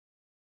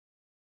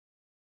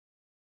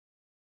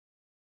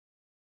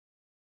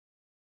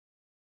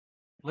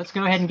Let's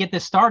go ahead and get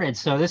this started.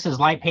 So this is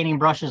Light Painting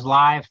Brushes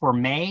Live for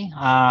May.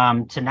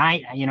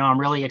 Tonight, I'm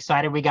really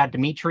excited. We got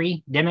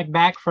Dmitrij Guszkiewicz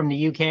back from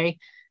the UK.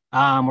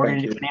 We're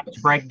going to do an image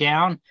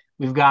breakdown.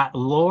 We've got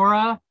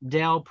Laura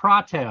Del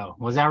Prato.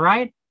 Was that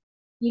right?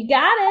 You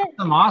got it.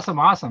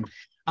 Awesome.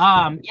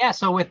 Yeah,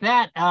 so with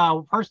that,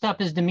 first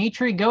up is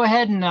Dmitrij. Go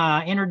ahead and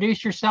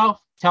introduce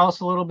yourself. Tell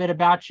us a little bit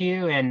about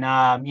you and,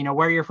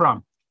 where you're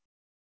from.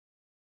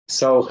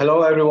 So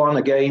hello, everyone,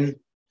 again.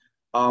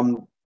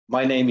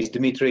 My name is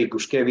Dmitrij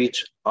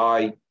Guszkiewicz.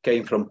 I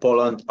came from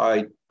Poland.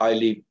 I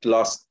lived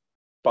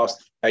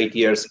past 8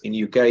 years in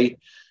UK,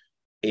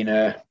 in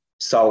a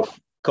south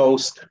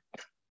coast.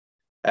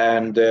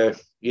 And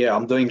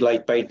I'm doing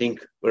light painting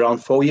around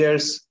 4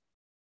 years.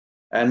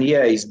 And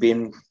yeah, it's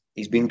been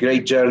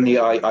great journey.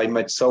 I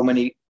met so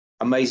many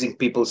amazing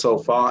people so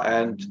far,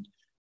 and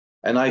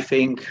I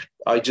think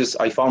I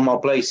found my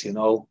place,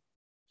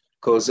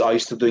 because I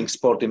used to doing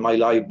sport in my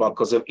life, but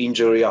because of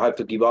injury, I had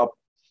to give up.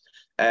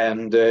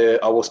 And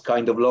I was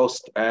kind of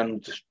lost,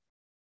 and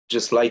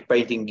just light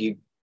painting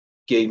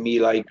gave me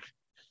like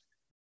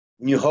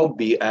new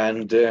hobby,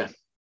 and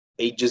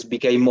it just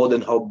became more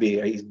than hobby.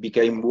 It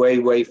became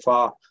way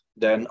far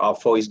than I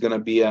thought it's gonna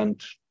be, and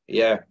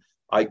yeah,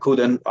 I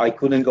couldn't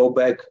go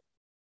back.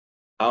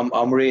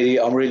 I'm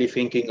really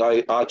thinking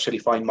I actually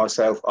find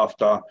myself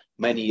after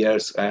many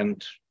years,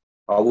 and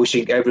I'm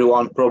wishing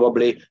everyone,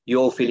 probably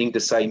you all feeling the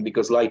same,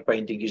 because light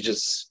painting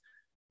is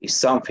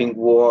something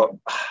where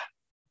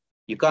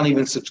you can't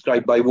even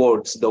subscribe by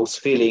words. Those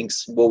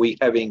feelings what we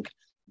having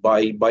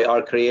by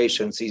our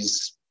creations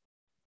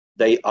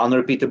they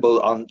unrepeatable,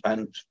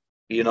 and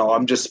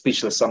I'm just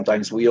speechless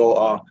sometimes. We all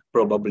are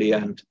probably,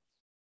 and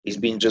it's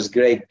been just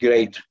great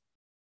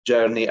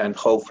journey, and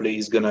hopefully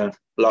it's gonna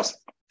last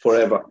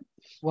forever.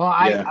 Well,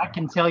 I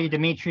can tell you,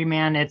 Dmitrij,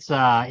 man, it's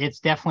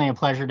definitely a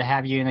pleasure to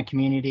have you in the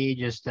community.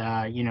 Just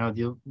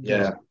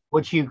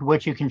what you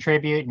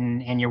contribute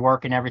and your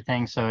work and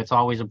everything. So it's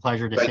always a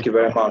pleasure to Thank you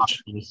very much.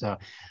 So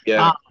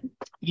yeah,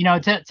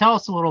 tell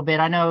us a little bit.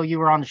 I know you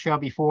were on the show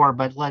before,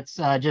 but let's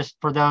just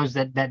for those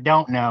that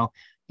don't know,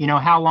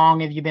 how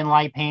long have you been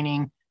light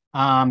painting?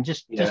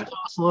 Just tell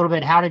us a little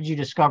bit. How did you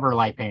discover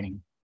light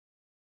painting?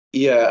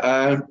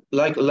 I'm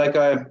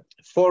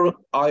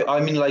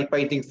in light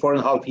painting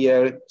 4.5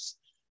 years.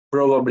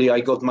 Probably I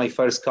got my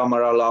first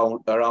camera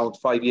around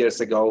 5 years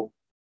ago.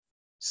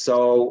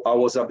 So I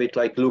was a bit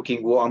like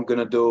looking what I'm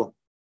gonna do,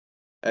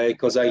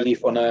 because I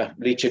live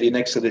literally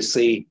next to the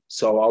sea.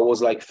 So I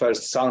was like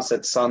first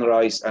sunset,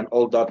 sunrise, and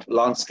all that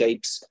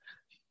landscapes.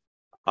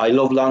 I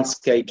love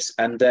landscapes,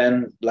 and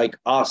then like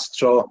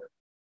astro.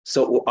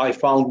 So I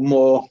found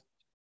more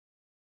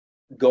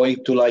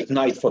going to like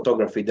night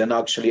photography than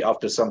actually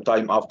after some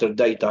time after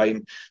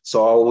daytime.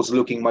 So I was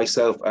looking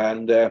myself,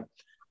 and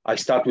I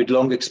start with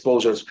long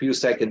exposures, few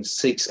seconds,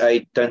 6,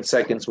 8, 10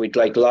 seconds with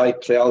like light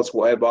trails,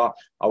 whatever.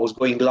 I was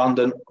going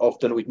London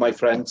often with my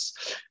friends,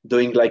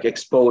 doing like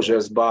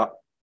exposures, but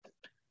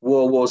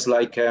what was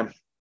like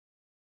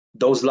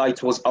those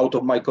lights was out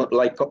of my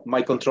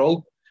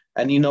control.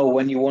 And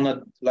when you want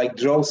to like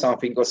draw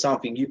something or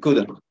something, you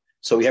couldn't.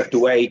 So you have to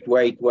wait,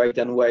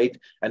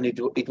 and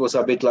it was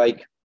a bit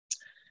like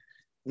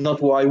not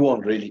what I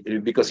want really,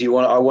 because I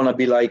want to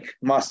be like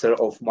master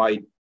of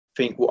my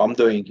thing what I'm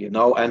doing,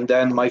 And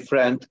then my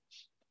friend,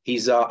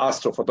 he's an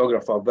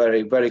astrophotographer,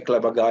 very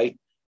clever guy.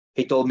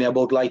 He told me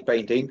about light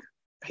painting.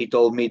 He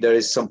told me there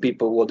is some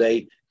people who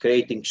they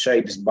creating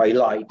shapes by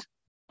light.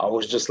 I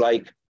was just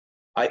like,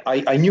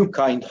 I knew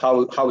kind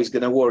how it's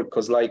gonna work,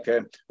 because like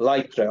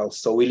light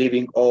trails. So we're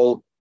living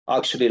all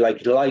actually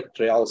like light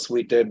trails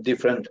with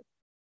different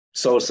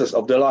sources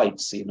of the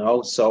lights,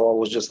 So I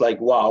was just like,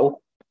 wow.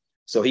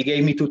 So he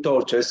gave me 2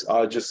 torches.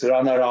 I'll just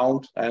run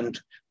around and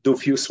do a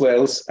few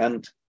swirls,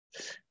 and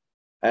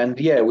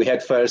yeah, we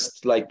had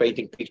first like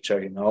painting picture,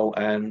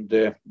 and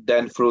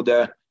then through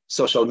the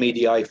social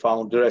media, I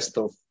found the rest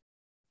of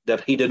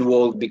that hidden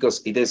world,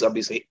 because it is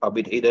obviously a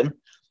bit hidden,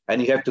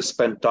 and you have to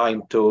spend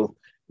time to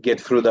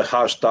get through the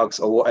hashtags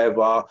or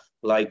whatever,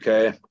 like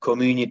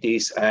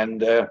communities,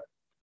 and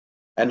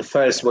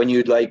first when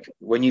you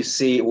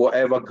see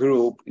whatever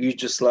group, you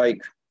just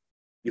like,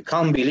 you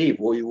can't believe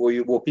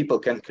what people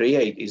can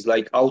create is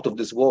like out of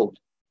this world.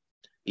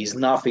 Is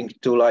nothing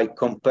to like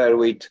compare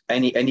with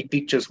any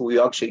pictures we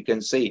actually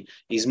can see.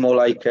 Is more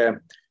like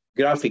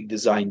graphic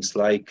designs,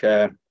 like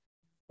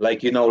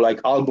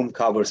album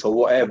covers or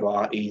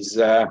whatever. Is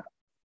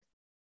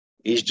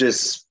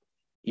just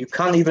you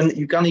can't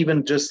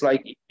even just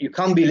like, you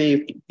can't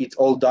believe it's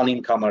all done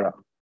in camera.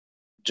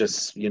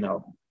 Just Yeah,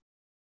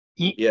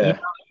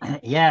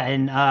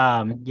 and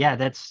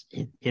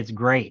it's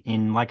great.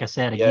 And like I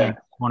said again,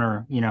 I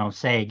want to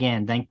say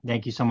again,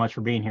 thank you so much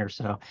for being here.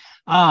 So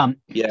I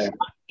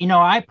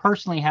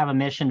personally have a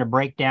mission to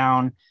break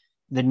down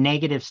the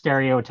negative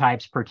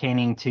stereotypes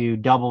pertaining to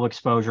double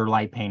exposure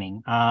light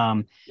painting.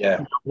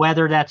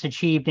 Whether that's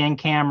achieved in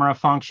camera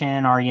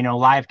function or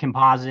live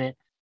composite.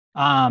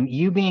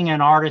 You being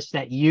an artist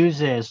that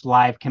uses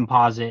live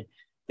composite,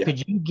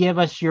 Could you give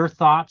us your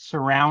thoughts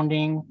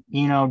surrounding,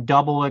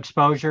 double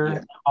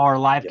exposure or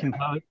live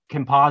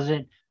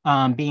composite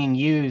being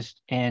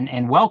used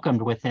and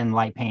welcomed within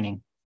light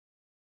painting?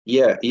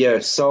 Yeah.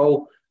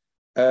 So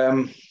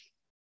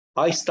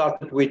I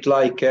started with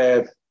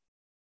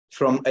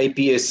from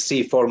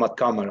APS-C format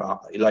camera,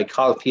 like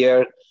half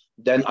year.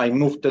 Then I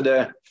moved to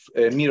the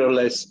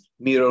mirrorless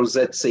Mirror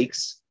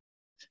Z6,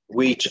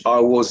 which I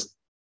was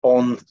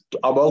on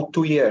about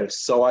 2 years.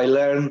 So I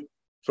learned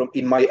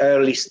in my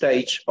early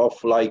stage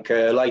of light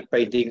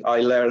painting, I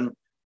learned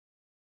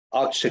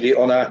actually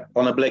on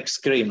a black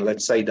screen.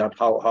 Let's say that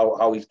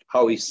how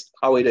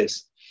it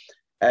is,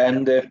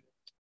 and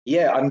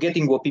I'm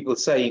getting what people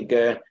saying.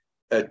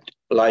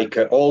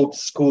 Old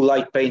school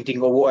light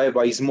painting or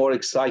whatever is more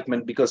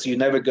excitement because you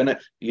never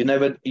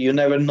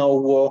know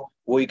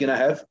what you're gonna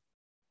have.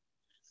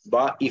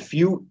 But if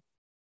you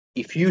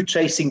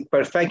chasing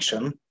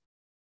perfection,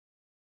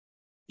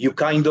 you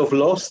kind of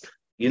lost.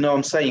 You know what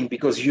I'm saying?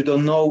 Because you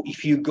don't know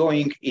if you're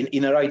going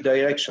in the right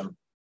direction.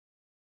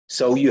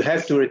 So you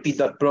have to repeat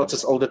that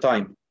process all the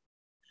time.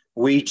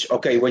 Which,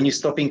 okay, when you're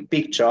stopping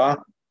picture,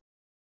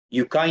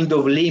 you kind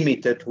of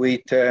limited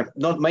with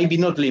not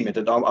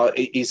limited.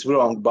 It's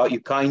wrong, but you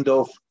kind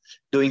of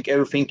doing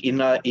everything in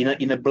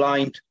a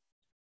blind.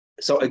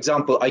 So,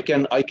 example, I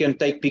can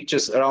take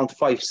pictures around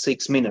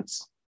 5-6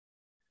 minutes.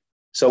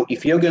 So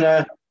if you're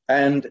gonna,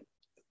 and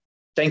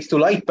thanks to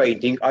light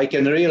painting, I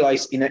can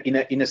realize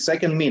in a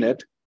second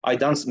minute I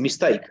done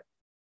mistake.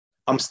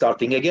 I'm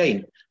starting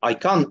again. I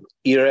can't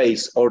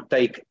erase or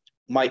take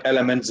my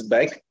elements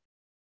back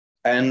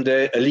and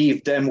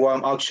leave them where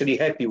I'm actually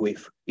happy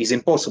with. Is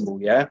impossible,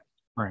 yeah.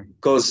 Right.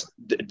 Because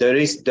there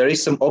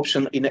is some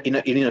option in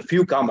a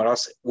few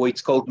cameras where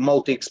it's called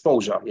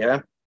multi-exposure,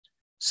 yeah.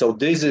 So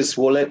this is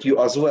will let you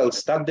as well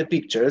stack the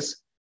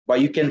pictures, but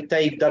you can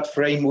take that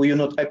frame where you're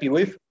not happy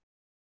with,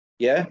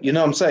 yeah. You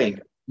know what I'm saying?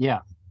 Yeah.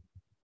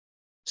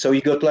 So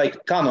you got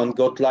Canon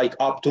got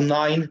up to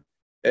 9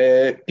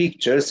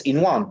 pictures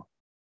in one.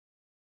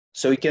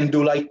 So you can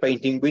do light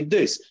painting with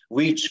this,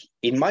 which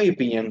in my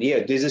opinion,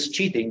 this is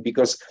cheating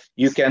because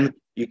you can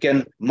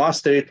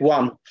master it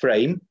one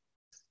frame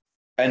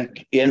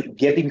and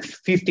getting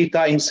 50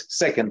 times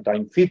second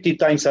time, 50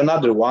 times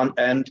another one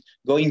and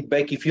going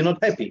back if you're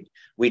not happy.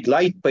 With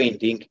light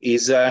painting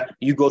is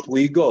you got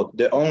what you got.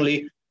 The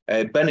only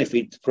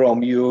benefit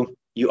from you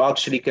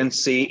actually can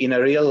see in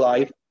a real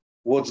life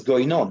what's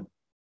going on.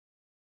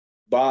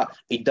 But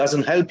it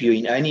doesn't help you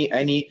in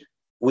any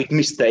with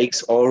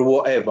mistakes or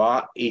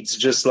whatever. It's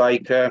just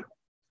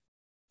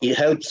it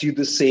helps you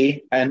to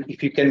see, and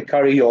if you can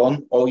carry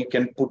on or you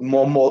can put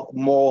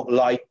more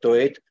light to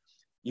it,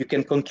 you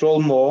can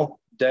control more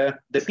the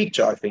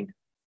picture, I think.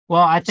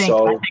 Well, I think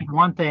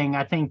one thing,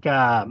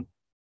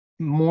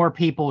 more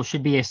people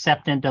should be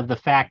acceptant of the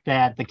fact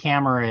that the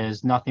camera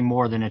is nothing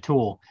more than a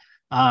tool.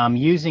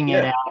 Using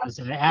it as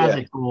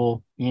a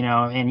tool,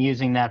 and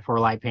using that for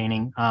light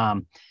painting.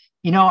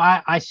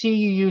 I see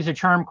you use a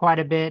term quite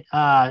a bit,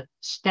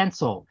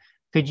 stencil.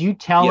 Could you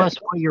tell us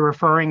what you're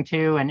referring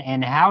to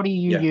and how do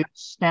you use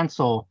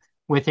stencil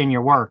within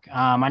your work?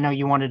 I know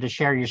you wanted to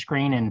share your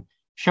screen and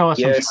show us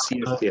some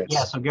stuff. Yes.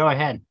 Yeah, so go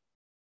ahead.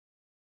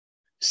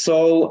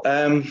 So,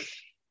 I'm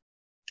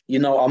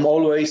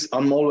always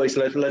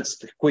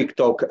let's quick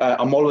talk.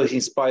 I'm always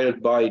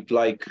inspired by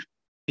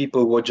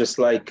people who are just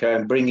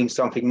bringing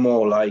something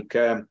more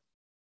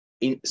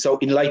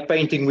in light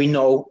painting, we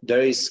know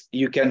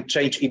you can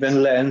change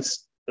even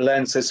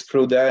lenses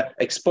through the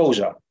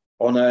exposure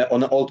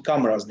on old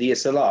cameras.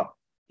 DSLR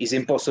is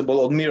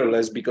impossible on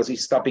mirrorless because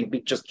it's stopping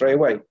pictures straight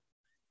away.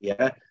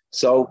 Yeah.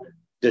 So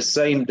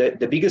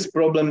the biggest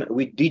problem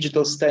with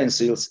digital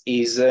stencils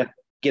is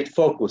get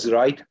focus,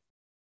 right?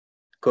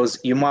 Because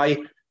you might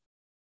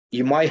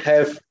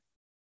have,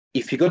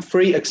 if you got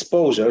 3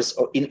 exposures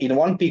in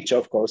one picture,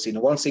 of course,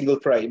 in one single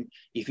frame,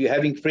 if you're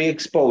having 3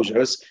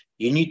 exposures,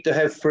 you need to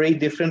have 3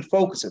 different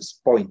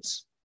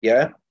points,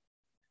 yeah?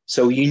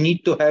 So you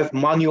need to have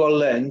manual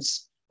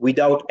lens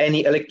without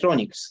any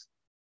electronics.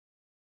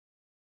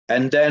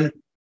 And then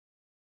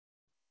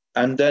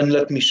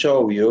let me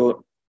show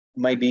you,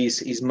 maybe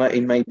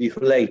it may be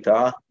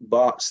later,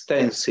 but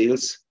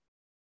stencils.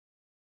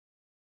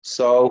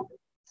 So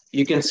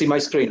you can see my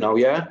screen now,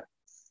 yeah?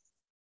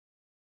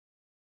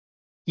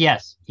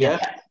 Yes. Yeah,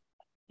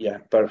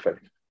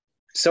 perfect.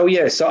 So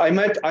I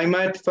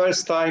met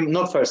first time,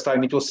 not first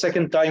time, it was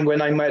second time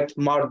when I met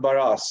Mark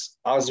Barras.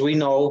 As we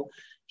know,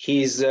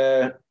 he's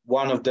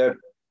one of the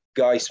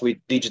guys with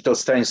Digital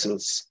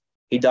Stencils.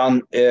 He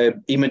done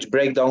image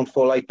breakdown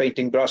for light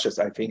painting brushes,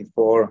 I think,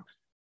 for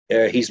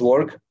his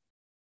work.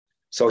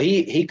 So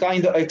he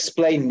kind of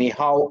explained me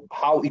how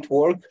it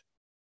worked.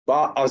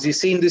 But as you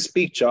see in this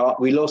picture,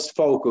 we lost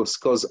focus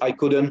because I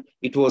couldn't,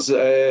 it was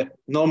a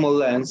normal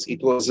lens,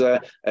 it was a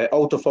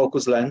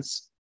autofocus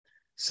lens.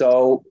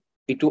 So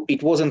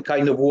it wasn't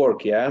kind of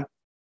work, yeah?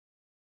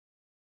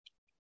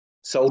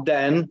 So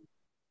then,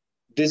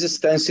 this is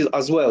stencil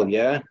as well,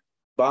 yeah?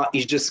 But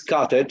it's just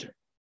cut it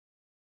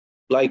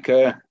like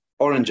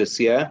oranges,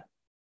 yeah?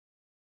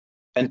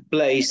 and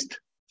placed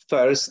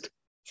first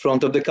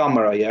front of the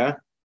camera, yeah?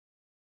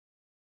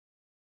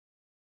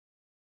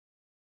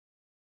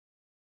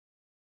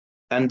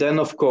 And then,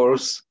 of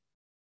course,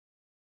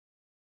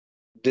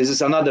 this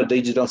is another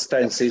digital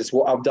stencils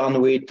what I've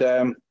done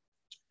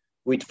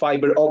with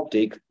fiber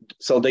optic.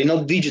 So they're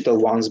not digital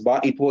ones,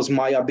 but it was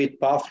my a bit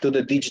path to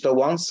the digital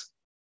ones.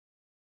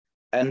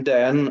 And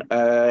then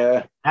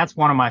that's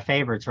one of my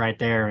favorites right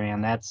there,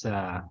 man. That's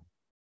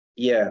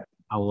yeah,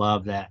 I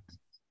love that.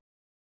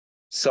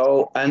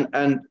 So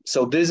and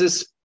so this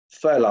is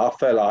fella.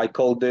 I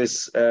call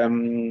this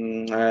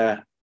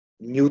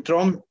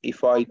neutron,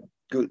 if I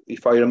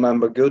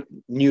remember good,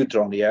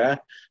 neutron, yeah.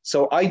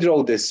 So I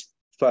draw this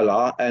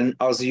fella, and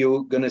as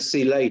you're gonna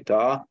see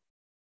later,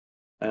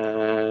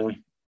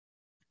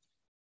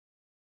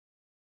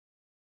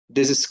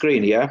 this is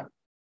screen, yeah.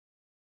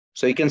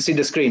 So you can see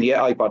the screen, yeah,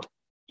 iPad.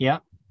 Yeah.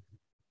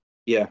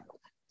 Yeah.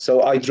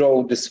 So I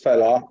draw this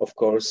fella, of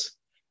course.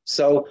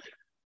 So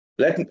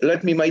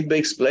let me maybe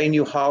explain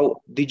you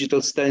how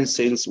digital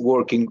stencils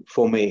working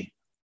for me.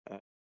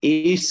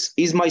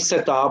 Is my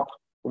setup?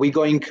 We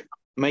going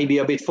maybe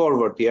a bit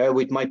forward, yeah,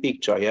 with my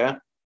picture, yeah.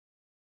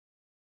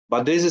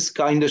 But this is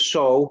kind of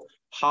show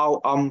how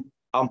I'm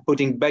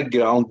putting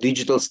background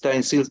digital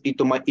stencils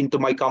into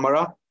my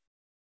camera.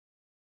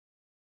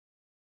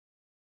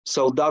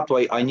 So that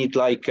way I need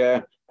like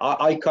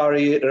I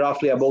carry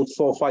roughly about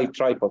 4 or 5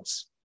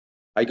 tripods.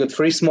 I got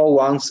 3 small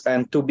ones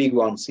and 2 big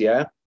ones,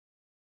 yeah.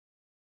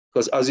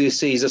 Because as you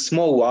see, it's a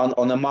small one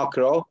on a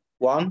macro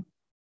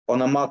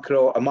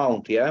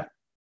amount, yeah.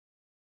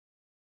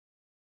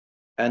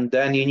 And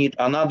then you need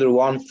another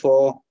one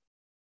for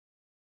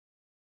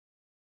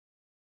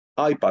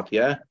iPad,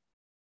 yeah.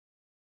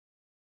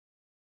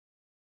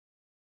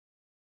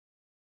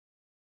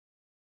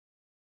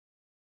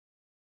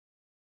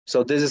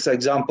 So this is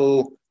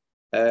example.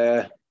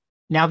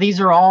 Now these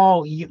are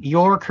all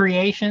your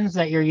creations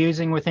that you're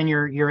using within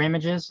your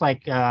images,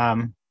 like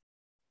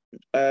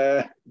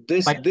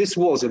this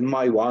wasn't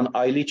my one.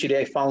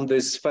 I found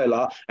this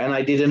fella and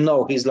I didn't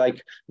know he's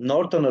like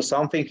Norton or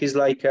something. He's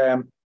like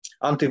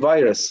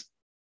antivirus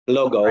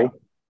logo. Right.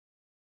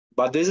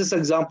 But this is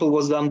example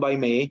was done by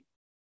me.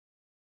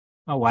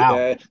 Oh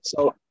wow!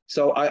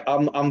 So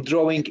I'm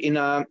drawing in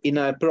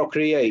a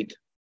Procreate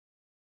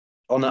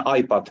on an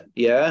iPad.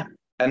 Yeah,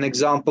 an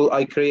example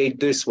I create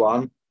this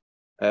one.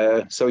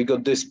 So we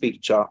got this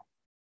picture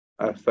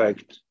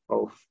effect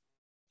of.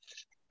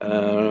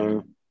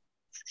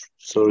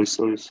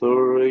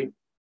 Sorry.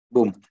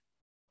 Boom.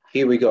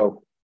 Here we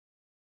go.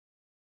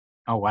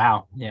 Oh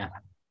wow! Yeah.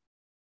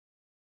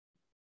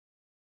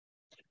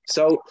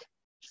 So.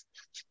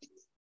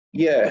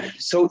 Yeah,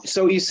 so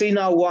you see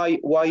now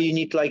why you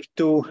need like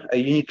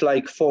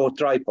 4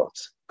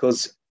 tripods,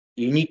 because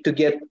you need to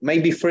get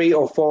maybe 3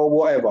 or 4,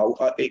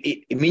 whatever.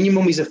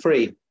 Minimum is a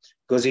 3,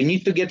 because you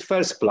need to get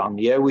first plan,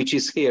 yeah, which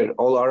is here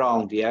all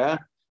around, yeah,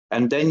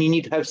 and then you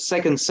need to have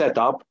second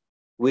setup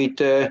with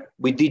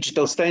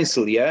digital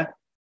stencil, yeah,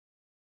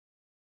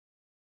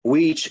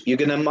 which you're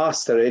gonna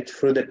master it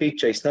through the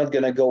picture. It's not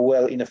gonna go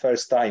well in the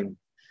first time,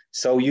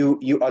 so you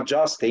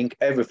adjusting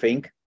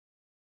everything.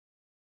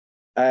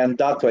 And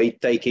that way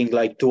taking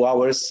like 2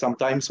 hours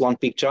sometimes one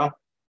picture,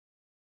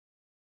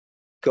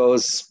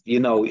 because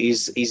you know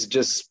is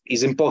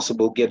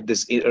impossible get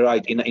this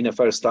right in the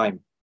first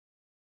time.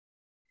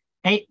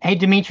 Hey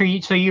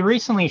Dmitrij, so you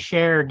recently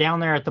shared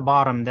down there at the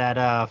bottom that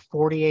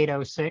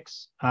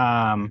 4806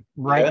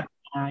 right,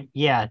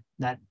 yeah,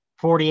 that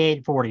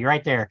 4840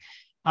 right there.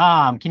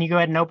 Can you go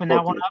ahead and open 40.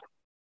 that one up?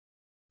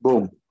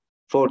 Boom.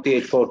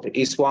 4840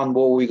 is one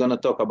what we're gonna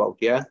talk about,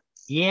 yeah.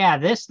 Yeah,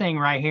 this thing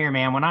right here,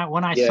 man. When I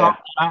saw it,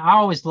 I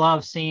always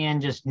love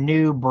seeing just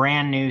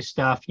brand new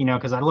stuff, you know,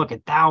 because I look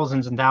at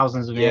thousands and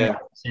thousands of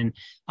images and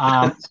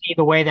see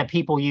the way that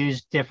people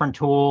use different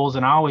tools,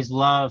 and I always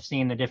love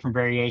seeing the different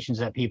variations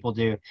that people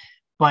do.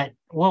 But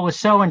what was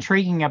so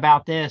intriguing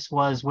about this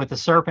was with the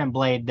serpent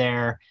blade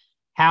there,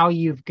 how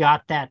you've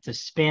got that to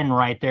spin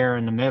right there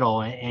in the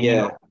middle, and you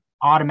know,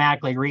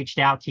 automatically reached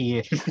out to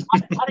you.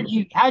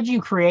 How did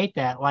you create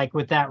that, like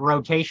with that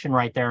rotation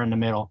right there in the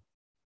middle?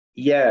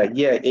 Yeah,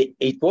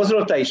 it was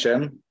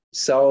rotation.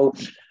 So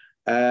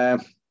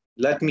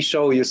let me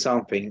show you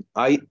something.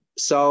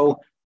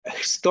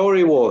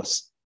 Story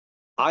was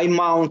I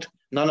mount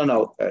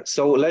no.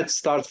 So let's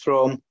start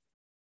from.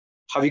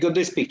 Have you got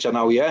this picture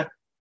now? Yeah.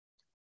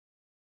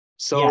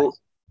 So yes.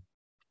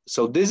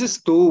 So this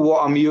is tool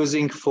what I'm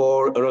using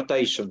for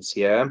rotations.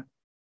 Yeah.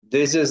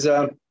 This is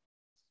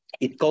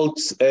it called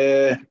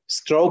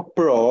Stroke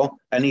Pro,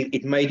 and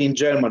it made in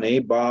Germany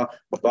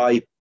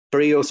by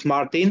Prius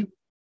Martin.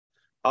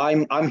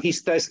 I'm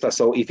his tester,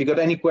 so if you got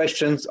any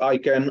questions, I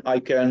can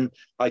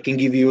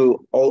give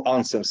you all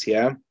answers.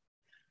 Yeah.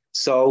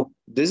 So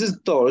this is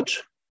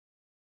torch,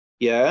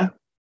 yeah,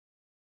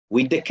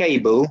 with the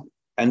cable,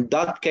 and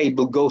that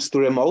cable goes to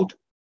remote.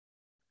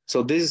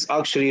 So this is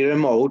actually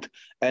remote,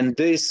 and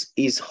this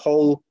is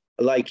whole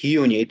like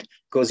unit,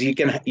 because you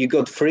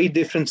got 3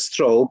 different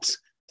strobes.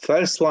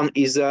 First one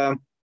is a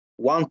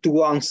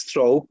 1-to-1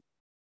 strobe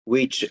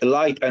which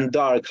light and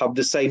dark have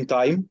the same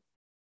time.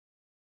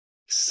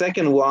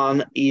 Second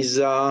one is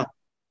the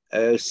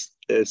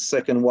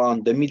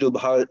middle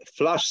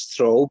flash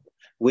strobe,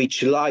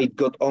 which light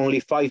got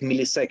only 5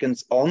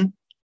 milliseconds on.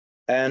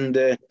 And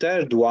the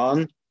third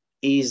one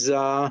is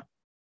a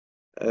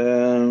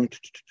ribbon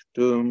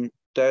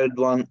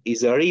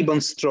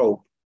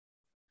strobe,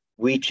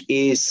 which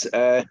is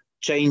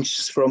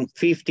changes from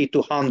 50 to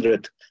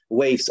 100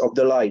 waves of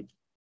the light.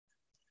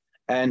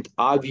 And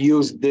I've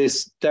used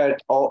this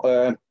third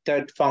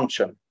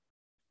function.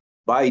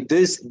 By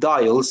these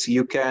dials,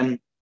 you can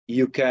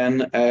get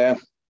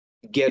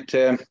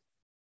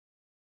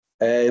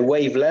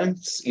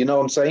wavelengths. You know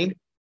what I'm saying?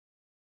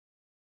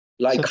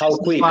 Like so how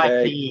quick?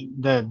 Like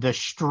the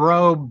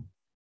strobe.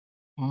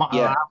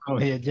 Yeah.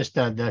 Just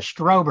the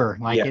strober.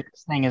 Like yeah.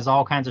 This thing is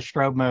all kinds of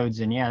strobe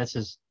modes, and yeah, this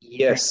is.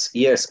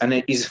 Yes, and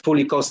it is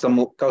fully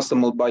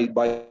customizable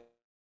by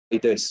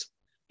this.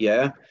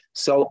 Yeah.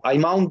 So I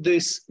mount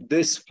this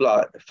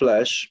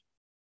flash.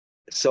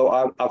 So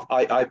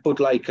I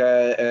put like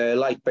a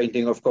light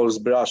painting, of course,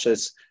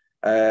 brushes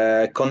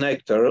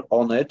connector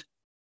on it,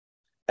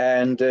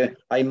 and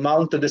I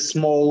mounted a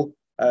small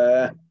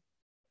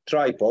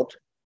tripod.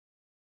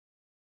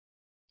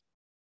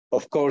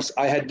 Of course,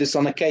 I had this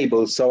on a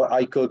cable, so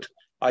I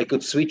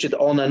could switch it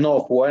on and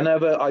off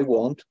whenever I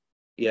want.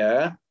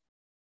 Yeah.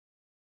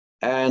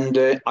 And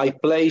I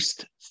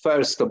placed,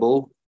 first of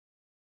all,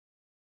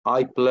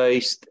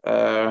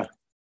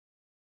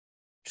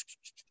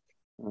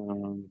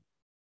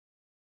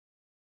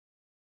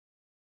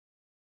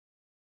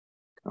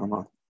 come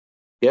on.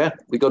 Yeah,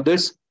 we got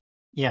this?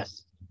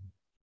 Yes.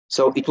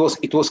 So it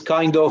was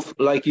kind of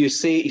like, you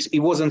see, it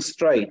wasn't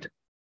straight.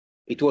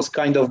 It was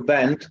kind of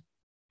bent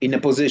in a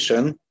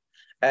position.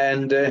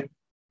 And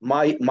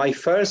my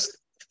first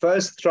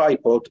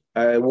tripod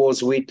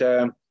was with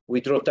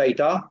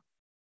rotator.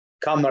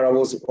 Camera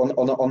was on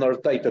a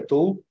rotator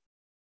tool.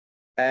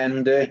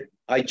 And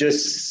I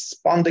just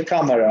spun the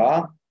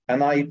camera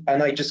and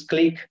I just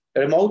click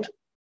remote,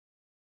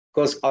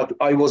 because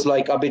I was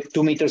like a bit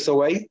 2 meters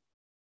away.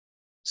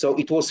 So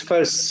it was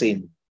first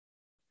scene.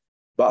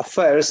 But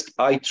first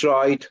I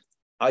tried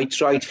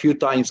few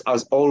times,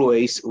 as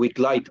always, with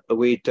light,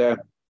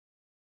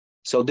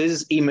 so this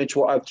is image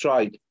what I've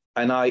tried,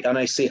 and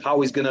I see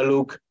how it's gonna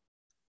look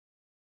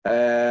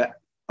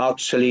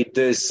actually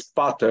this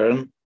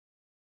pattern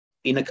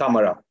in a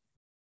camera.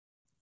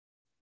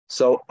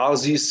 So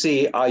as you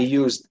see, I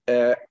used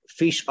a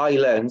fisheye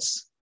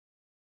lens,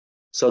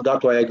 so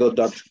that way I got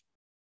that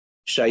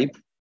shape.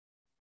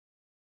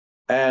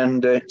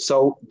 And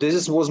so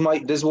this was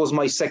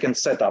my second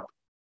setup.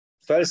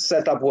 First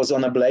setup was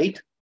on a blade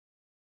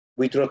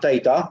with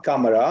rotator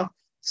camera.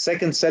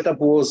 Second setup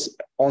was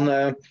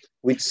on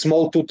with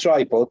small 2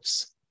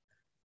 tripods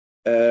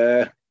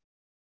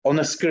on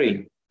a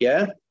screen.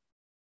 Yeah.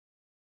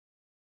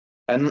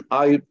 And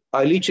I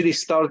literally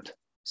start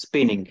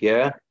spinning.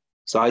 Yeah.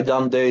 So I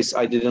done this.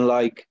 I didn't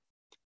like.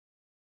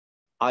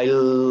 I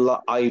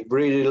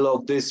really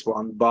love this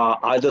one, but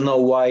I don't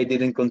know why I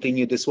didn't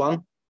continue this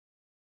one.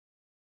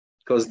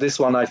 Because this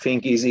one I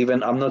think is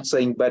even, I'm not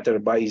saying better,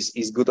 but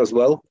is good as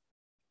well.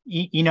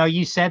 You know,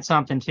 you said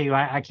something too.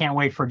 I can't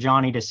wait for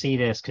Johnny to see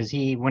this, because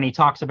when he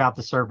talks about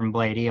the serpent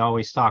blade, he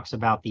always talks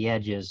about the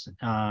edges,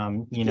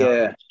 you know,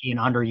 Yeah. being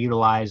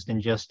underutilized,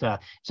 and just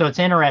so it's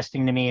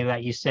interesting to me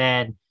that you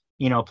said,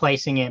 you know,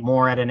 placing it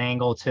more at an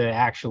angle to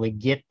actually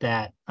get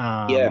that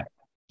the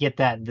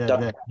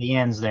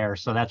ends there.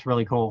 So that's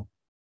really cool.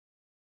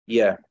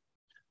 Yeah.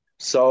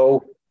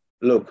 So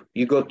look,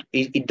 you got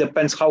it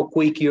depends how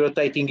quick you're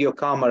rotating your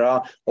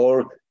camera or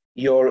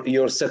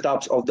your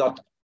setups of that.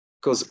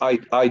 Because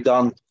I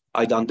done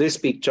this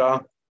picture,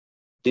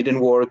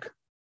 didn't work,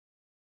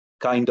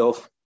 kind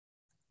of.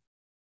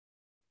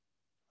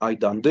 I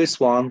done this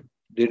one,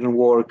 didn't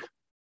work.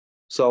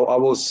 So I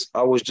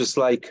was just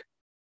like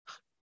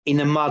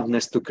in a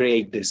madness to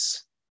create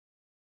this.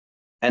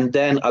 And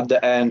then at the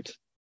end,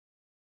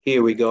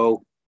 here we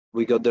go,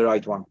 we got the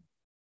right one.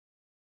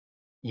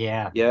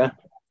 Yeah. Yeah.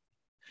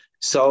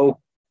 So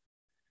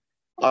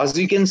as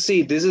you can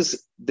see, this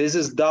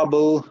is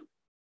double,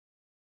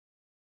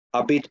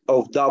 a bit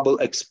of double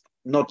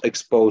not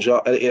exposure.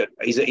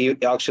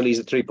 It actually is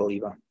a triple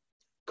even,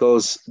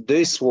 because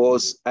this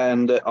was,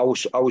 and I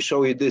will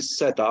show you this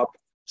setup.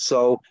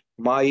 So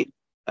my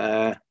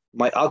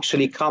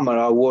actually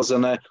camera was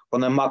on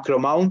a macro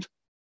mount,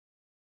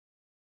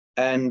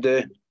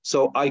 and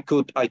so I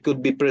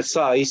could be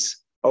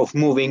precise of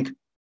moving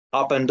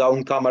up and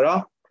down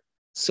camera.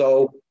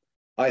 So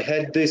I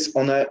had this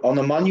on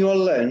a manual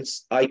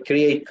lens. I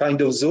create kind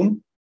of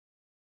zoom.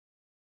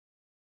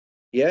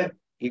 Yeah,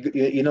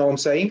 you know what I'm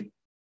saying?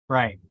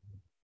 Right.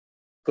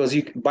 Because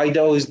by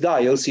those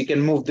dials you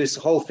can move this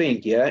whole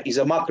thing. Yeah, is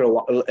a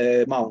macro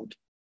mount.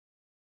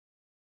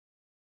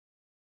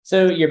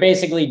 So you're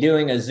basically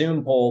doing a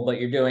zoom pull, but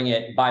you're doing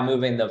it by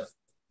moving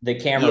the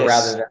camera, yes,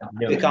 rather than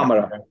doing the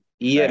camera. Right?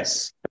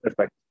 Yes, right.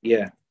 Perfect.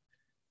 Yeah,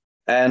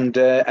 and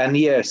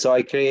yeah, so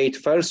I create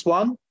first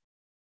one,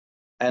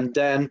 and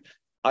then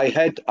I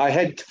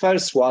had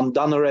first one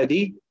done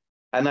already,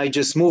 and I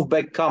just moved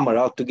back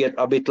camera to get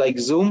a bit like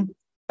zoom,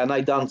 and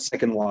I done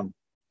second one.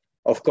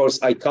 Of course,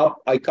 I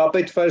cup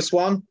it first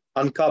one,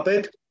 uncap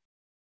it,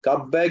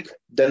 cup back,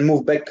 then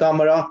move back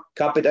camera,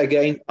 cup it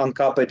again,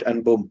 uncap it,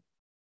 and boom.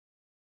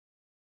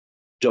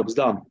 Job's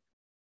done.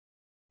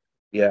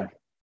 Yeah.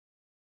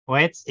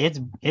 Well,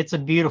 it's a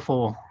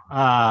beautiful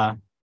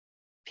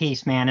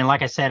piece, man. And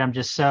like I said, I'm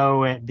just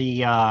so at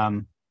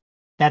the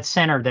that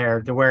center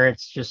there to where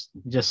it's just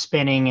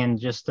spinning, and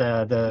just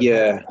the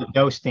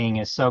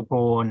ghosting is so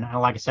cool. And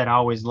like I said, I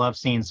always love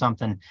seeing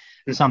something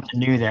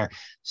new there.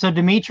 So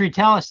Dmitrij,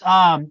 tell us,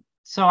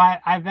 so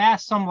I've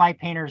asked some light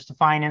painters to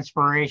find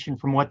inspiration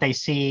from what they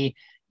see,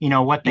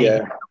 what they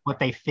hear, what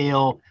they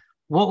feel.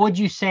 What would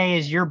you say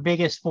is your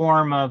biggest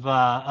form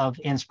of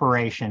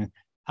inspiration,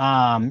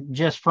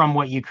 just from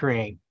what you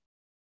create?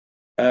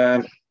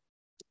 I'm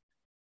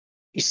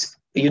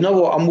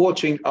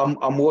watching.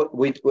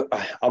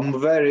 I'm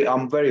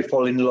very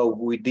fall in love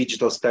with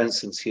digital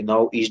stencils.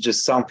 It's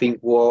just something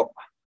what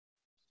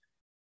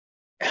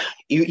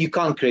you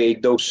can't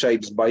create those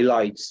shapes by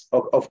lights.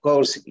 Of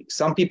course,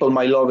 some people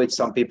might love it.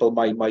 Some people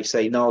might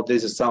say, no,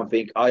 this is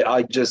something.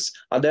 I just,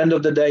 at the end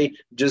of the day,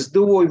 just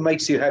do what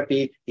makes you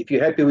happy. If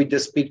you're happy with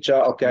this picture,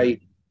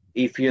 okay.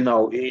 If there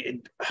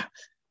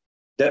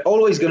are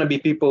always going to be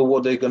people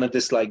what they're going to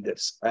dislike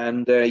this,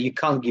 and you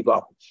can't give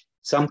up.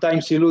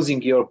 Sometimes you're losing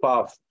your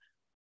path,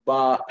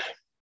 but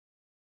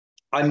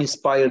I'm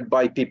inspired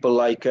by people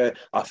like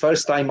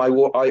first time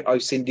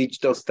I've seen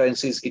digital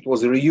stencils, it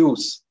was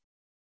reuse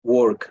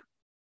work.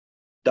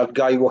 That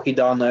guy, what he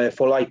done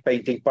for light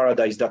painting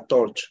paradise, that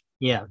torch.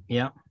 Yeah.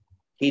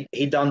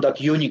 He done that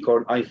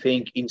unicorn, I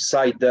think,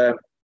 inside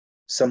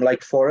some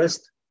like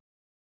forest,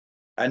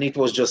 and it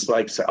was just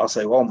like, I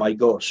say, oh my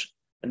gosh.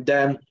 And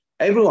then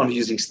everyone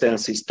using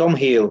stencils. Tom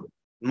Hill,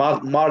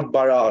 Mark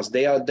Barras,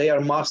 they are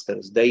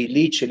masters. They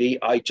literally,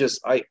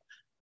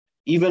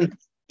 even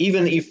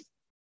if,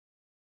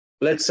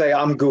 let's say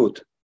I'm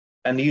good,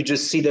 and you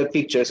just see the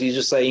pictures, you're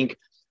just saying,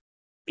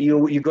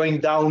 you're going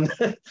down,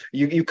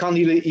 you can't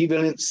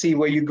even see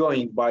where you're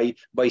going by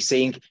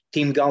saying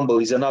Tim Gamble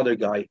is another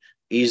guy.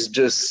 He's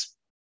just,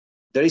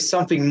 there is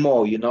something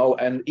more,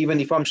 and even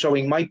if I'm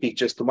showing my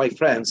pictures to my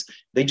friends,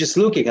 they just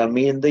looking at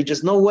me and they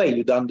just, no way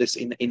you done this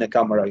in a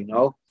camera,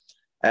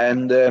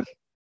 and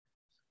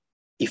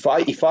if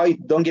I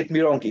don't get me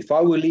wrong, if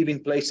I will live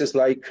in places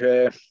like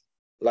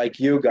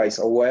you guys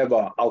or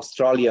wherever,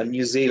 Australia,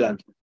 New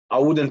Zealand, I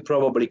wouldn't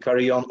probably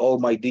carry on all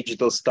my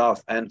digital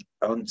stuff and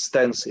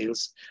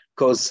stencils,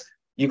 because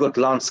you got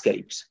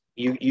landscapes.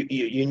 You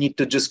need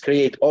to just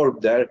create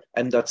orb there,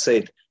 and that's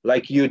it.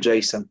 Like you,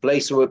 Jason,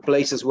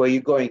 places where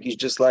you're going is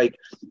just like,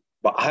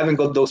 but I haven't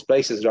got those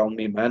places around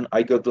me, man.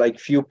 I got like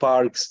few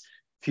parks,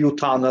 few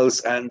tunnels,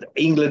 and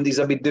England is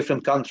a bit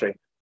different country.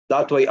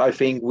 That way, I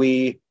think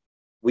we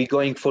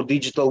going for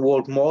digital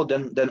world more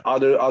than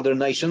other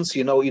nations.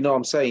 You know what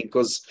I'm saying?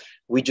 Because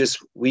we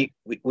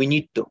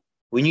need to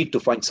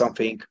find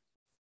something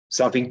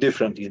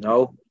different.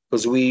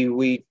 Because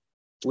we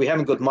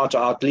haven't got much.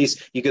 At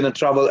least you're gonna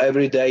travel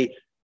every day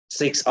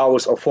 6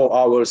 hours or 4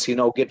 hours.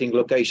 Getting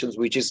locations,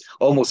 which is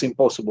almost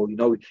impossible.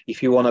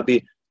 If you want to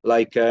be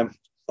like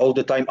all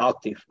the time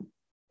active.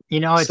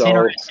 It's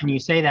interesting you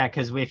say that,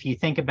 because if you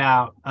think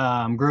about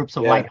groups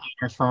of light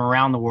painters from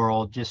around the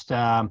world, just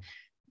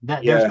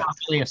there's not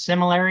really a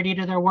similarity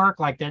to their work,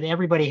 like that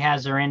everybody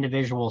has their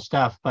individual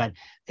stuff, but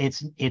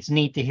it's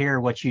neat to hear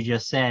what you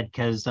just said,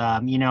 because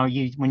when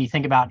you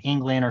think about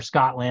England or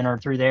Scotland or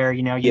through there,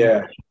 you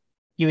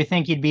would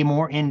think you'd be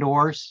more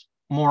indoors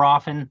more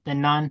often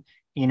than none.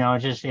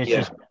 It's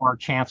just more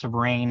chance of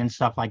rain and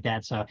stuff like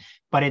that. So,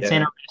 but it's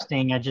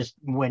interesting. I just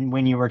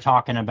when you were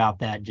talking about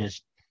that,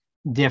 just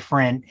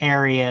different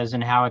areas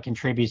and how it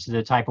contributes to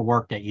the type of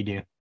work that you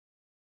do.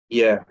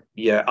 You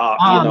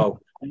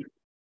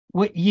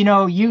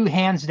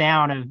hands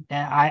down,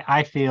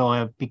 I feel,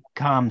 have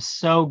become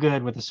so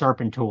good with the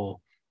Serpent tool.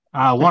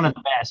 One of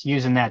the best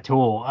using that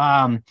tool.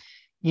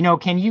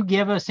 Can you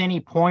give us any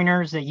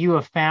pointers that you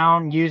have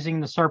found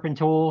using the Serpent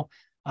tool,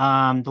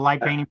 the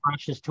light painting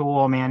brushes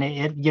tool, man?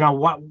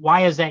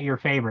 Why is that your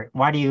favorite?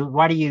 Why do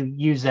you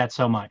use that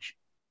so much?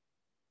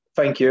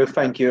 Thank you.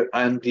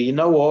 And you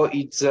know what?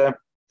 It's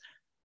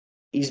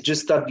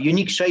just that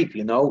unique shape.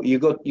 You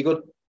got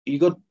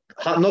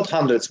not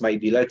hundreds,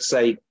 maybe, let's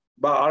say,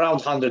 but around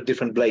 100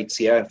 different blades,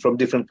 from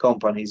different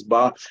companies.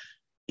 But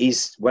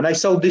when I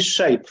saw this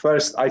shape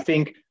first, I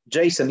think,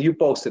 Jason, you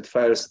posted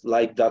first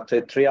like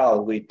that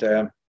trial with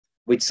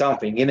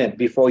something in it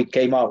before it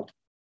came out,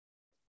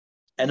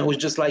 and it was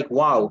just like,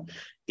 wow,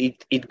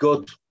 it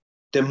got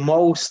the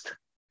most.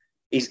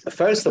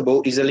 First of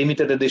all, is a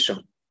limited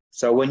edition.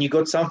 So when you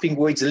got something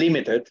where it's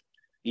limited,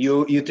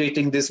 you're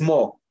treating this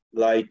more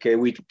like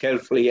with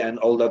carefully and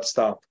all that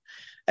stuff.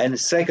 And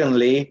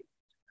secondly,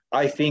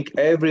 I think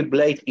every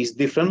blade is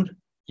different,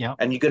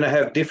 and you're gonna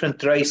have different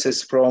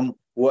traces from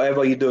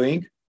whatever you're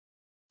doing,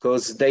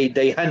 because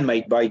they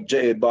handmade by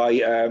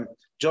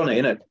Johnny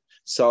in it.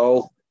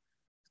 So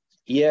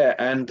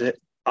and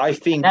I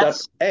think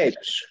that's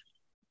edge.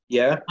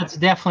 Yeah. That's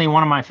definitely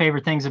one of my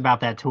favorite things about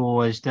that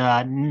tool is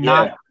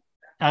not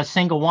a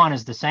single one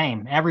is the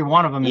same. Every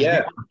one of them is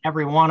different.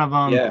 Every one of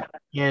them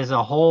is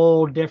a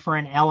whole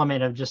different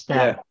element of just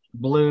that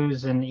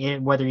blues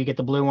and whether you get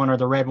the blue one or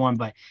the red one.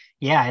 But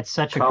yeah, it's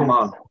such a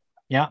cool.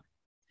 Yeah.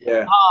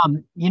 Yeah.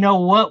 You know,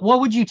 what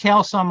would you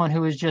tell someone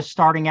who is just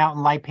starting out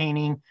in light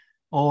painting,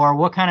 or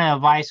what kind of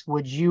advice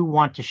would you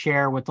want to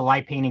share with the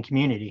light painting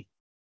community?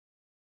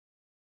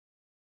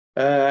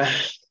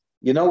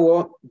 You know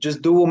what?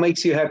 Just do what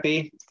makes you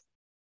happy,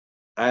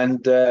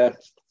 and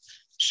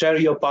share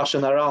your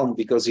passion around,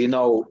 because you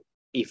know,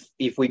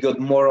 if we got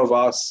more of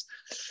us,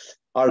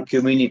 our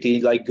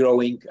community like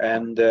growing,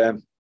 and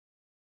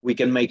we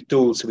can make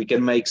tools, we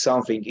can make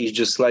something. It's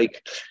just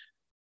like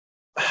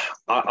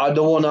I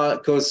don't wanna,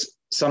 because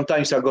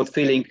sometimes I got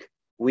feeling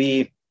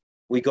we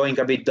going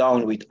a bit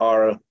down with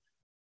our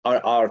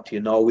art, you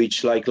know,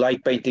 which like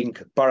light painting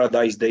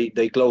paradise,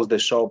 they closed the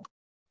shop,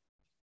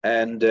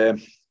 and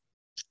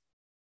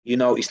you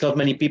know, it's not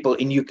many people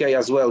in UK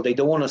as well. They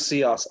don't want to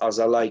see us as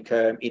a like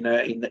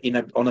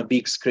on a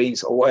big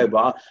screens or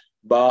whatever.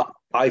 But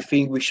I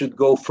think we should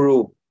go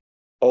through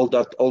all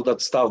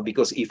that stuff,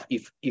 because if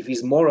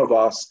it's more of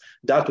us,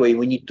 that way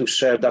we need to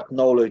share that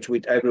knowledge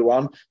with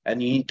everyone,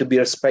 and you need to be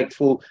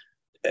respectful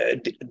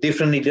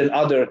differently than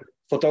other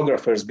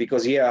photographers,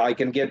 because I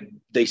can get,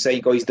 they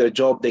say, oh, it's their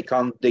job, they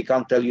can't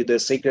tell you their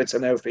secrets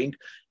and everything.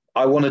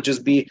 I want to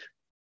just be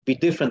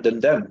different than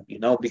them, you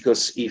know,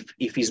 because if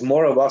it's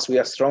more of us, we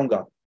are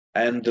stronger.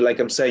 And like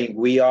I'm saying,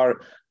 we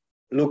are,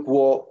 look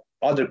what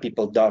other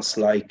people does,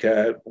 like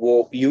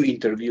what you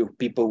interview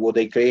people, what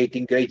they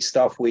creating great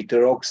stuff with the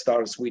rock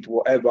stars, with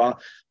whatever,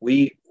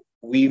 we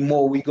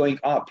going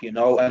up, you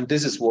know, and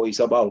this is what it's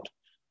about.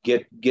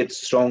 Get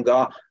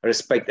stronger,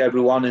 respect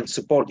everyone, and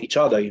support each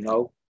other, you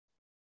know.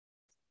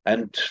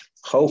 And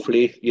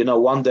hopefully, you know,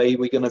 one day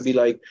we're gonna be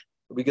like,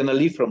 we're gonna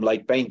live from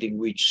light painting,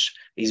 which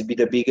is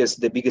the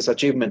biggest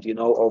achievement, you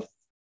know, of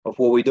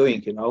what we're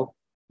doing, you know.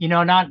 You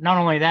know, not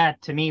only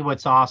that, to me,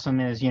 what's awesome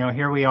is, you know,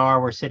 here we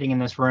are, we're sitting in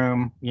this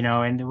room, you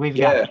know, and we've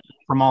got people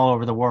from all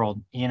over the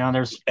world. You know,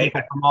 there's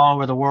people from all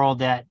over the world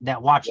that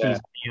watch these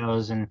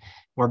videos, and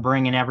we're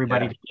bringing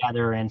everybody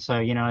together. And so,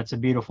 you know, it's a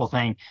beautiful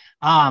thing.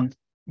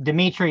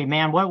 Dmitrij,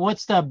 man,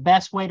 what's the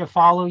best way to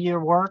follow your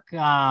work? You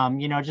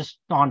know, just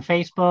on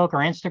Facebook or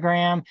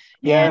Instagram.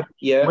 And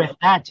with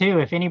that too,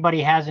 if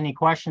anybody has any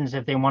questions,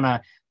 if they want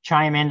to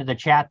chime into the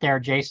chat there,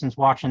 Jason's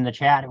watching the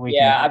chat.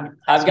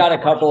 I've got a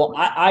couple.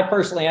 I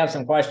personally have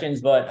some questions,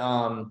 but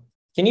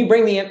can you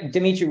bring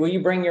Dmitrij, will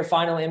you bring your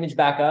final image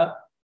back up?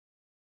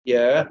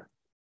 Yeah.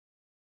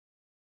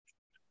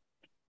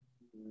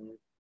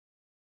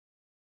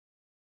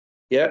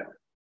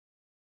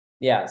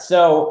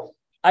 So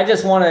I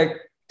just want to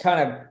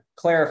kind of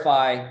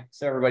clarify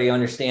so everybody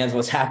understands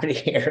what's happening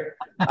here.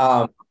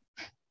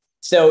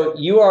 So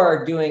you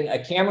are doing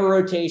a camera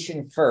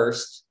rotation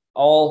first,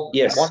 one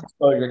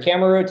exposure,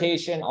 camera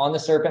rotation on the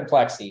Serpent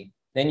Plexi.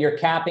 Then you're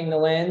capping the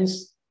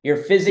lens.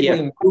 You're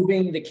physically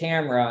moving the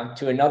camera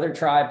to another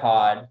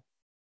tripod,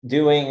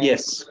 doing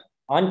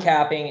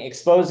uncapping,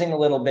 exposing a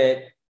little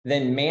bit,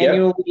 then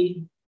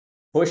manually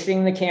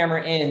pushing the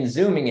camera in,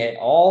 zooming it,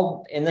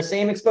 all in the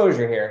same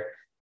exposure here.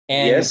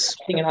 And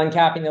and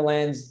uncapping the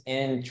lens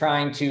and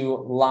trying to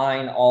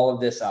line all of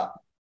this up.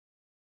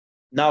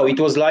 No, it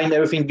was line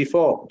everything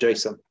before,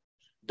 Jason.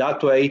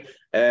 That way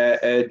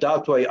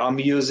I'm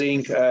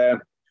using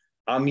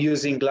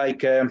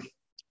like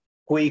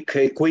quick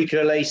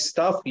relay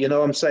stuff. You know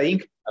what I'm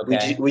saying?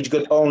 Okay. Which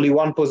got only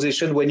one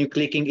position when you're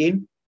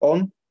clicking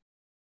on.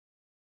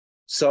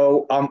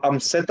 So I'm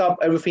set up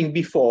everything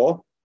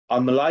before.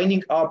 I'm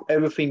lining up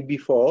everything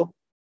before.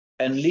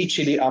 And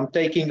literally, I'm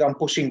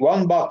pushing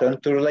one button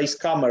to release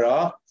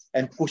camera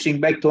and pushing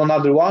back to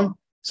another one,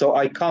 so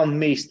I can't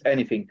miss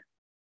anything.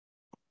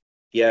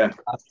 Yeah.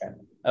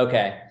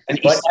 Okay. And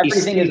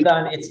everything is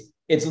done.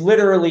 It's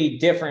literally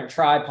different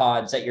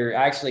tripods that you're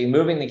actually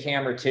moving the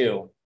camera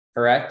to,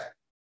 correct?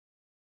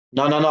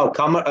 No.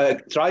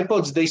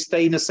 Tripods, they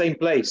stay in the same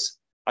place.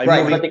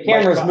 But the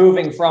camera's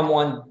moving from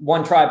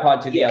one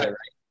tripod to the other, right?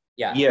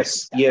 Yeah.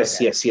 Yes.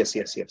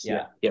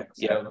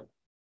 So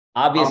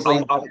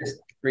obviously.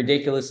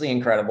 Ridiculously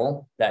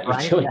incredible that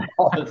you're doing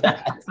all of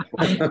that.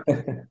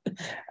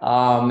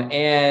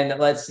 And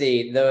let's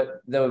see,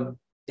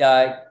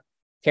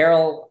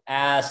 Carol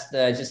asked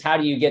just how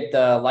do you get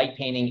the light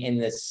painting in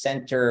the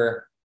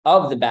center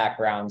of the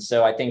background?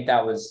 So I think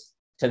that was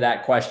to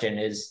that question,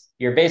 is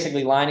you're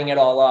basically lining it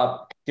all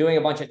up, doing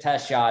a bunch of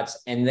test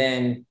shots, and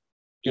then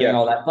doing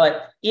all that.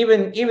 But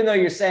even though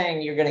you're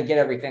saying you're going to get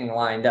everything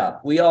lined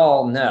up, we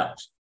all know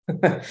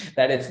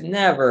that it's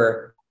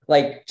never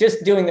like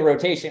just doing the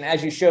rotation,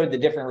 as you showed the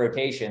different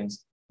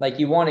rotations, like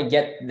you want to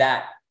get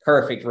that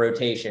perfect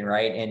rotation,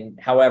 right? And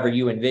however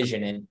you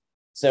envision it.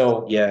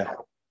 So,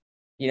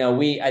 you know,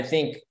 I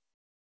think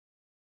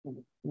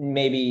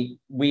maybe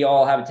we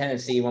all have a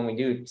tendency when we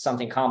do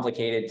something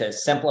complicated to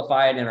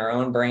simplify it in our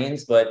own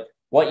brains, but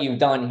what you've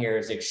done here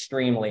is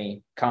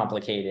extremely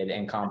complicated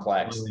and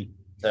complex.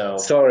 So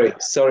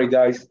sorry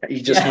guys.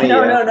 It's just me.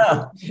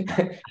 No.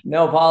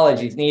 No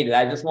apologies needed.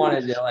 I just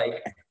wanted to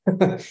like,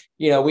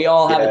 we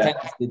all have a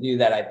tendency to do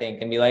that, I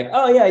think, and be like,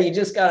 oh yeah, you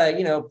just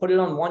gotta, put it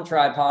on one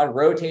tripod,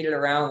 rotate it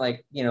around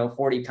like,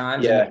 40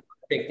 times. Yeah. And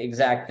pick the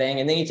exact thing.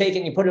 And then you take it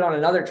and you put it on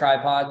another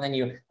tripod, and then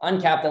you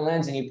uncap the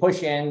lens and you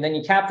push in, then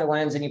you cap the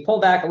lens and you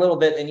pull back a little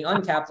bit, then you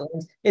uncap the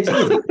lens. It's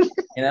easy,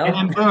 And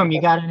then boom, you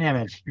got an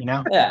image,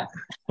 Yeah.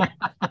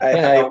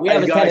 We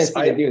have a tendency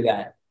to do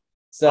that.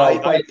 So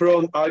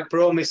I'm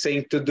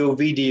promising to do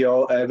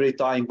video every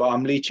time, but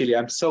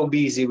I'm so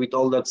busy with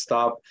all that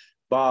stuff.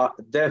 But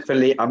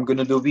definitely I'm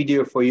gonna do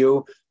video for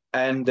you,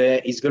 and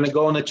it's gonna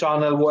go on the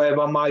channel,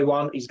 whatever my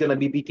one is gonna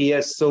be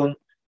BTS soon.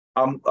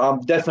 I'm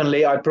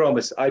definitely, I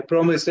promise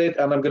it,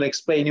 and I'm gonna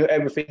explain you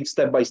everything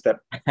step by step.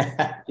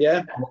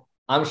 Yeah.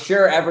 I'm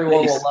sure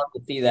everyone will love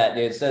to see that,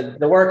 dude. So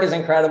the work is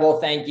incredible.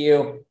 Thank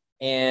you.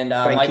 And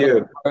Thank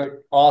you.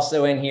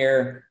 Also in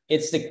here,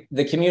 it's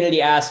the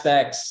community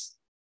aspects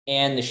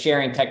and the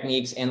sharing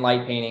techniques in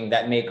light painting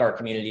that make our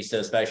community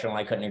so special. And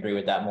I couldn't agree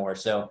with that more.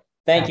 So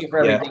thank you for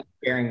everything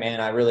you're sharing,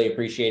 man. I really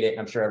appreciate it.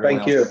 I'm sure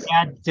everyone else. Thank you.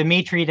 Yeah,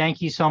 Dmitrij,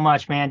 thank you so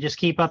much, man. Just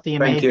keep up the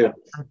amazing. Thank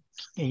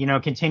you.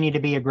 Continue to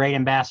be a great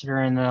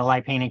ambassador in the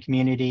light painting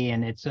community,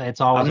 and it's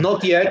always. I'm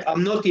not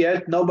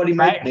yet. Nobody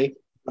made me.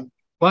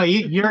 Well,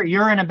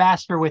 you're an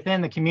ambassador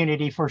within the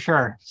community for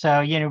sure.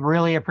 So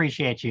really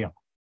appreciate you.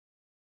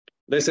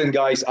 Listen,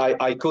 guys,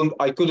 I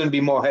couldn't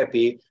be more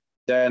happy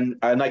than,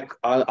 and I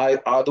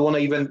don't want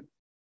to even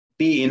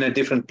be in a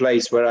different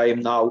place where I am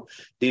now,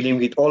 dealing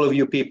with all of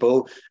you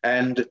people.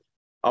 And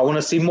I want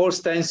to see more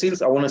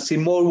stencils. I want to see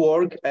more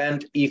work.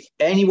 And if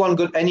anyone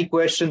got any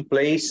question,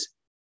 please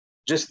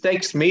just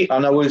text me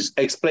and I will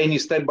explain you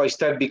step by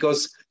step,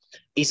 because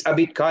it's a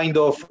bit kind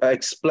of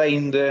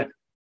explained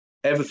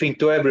everything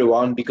to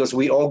everyone, because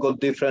we all got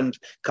different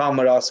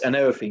cameras and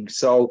everything.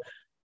 So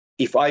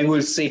if I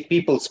will see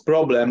people's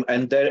problem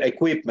and their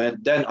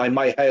equipment, then I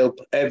might help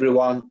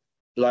everyone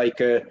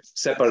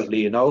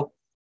separately,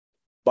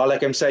 But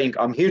like I'm saying,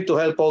 I'm here to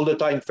help all the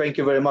time. Thank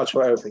you very much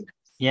for everything.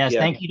 Yes,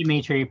 thank you,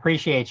 Dmitrij.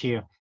 Appreciate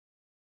you.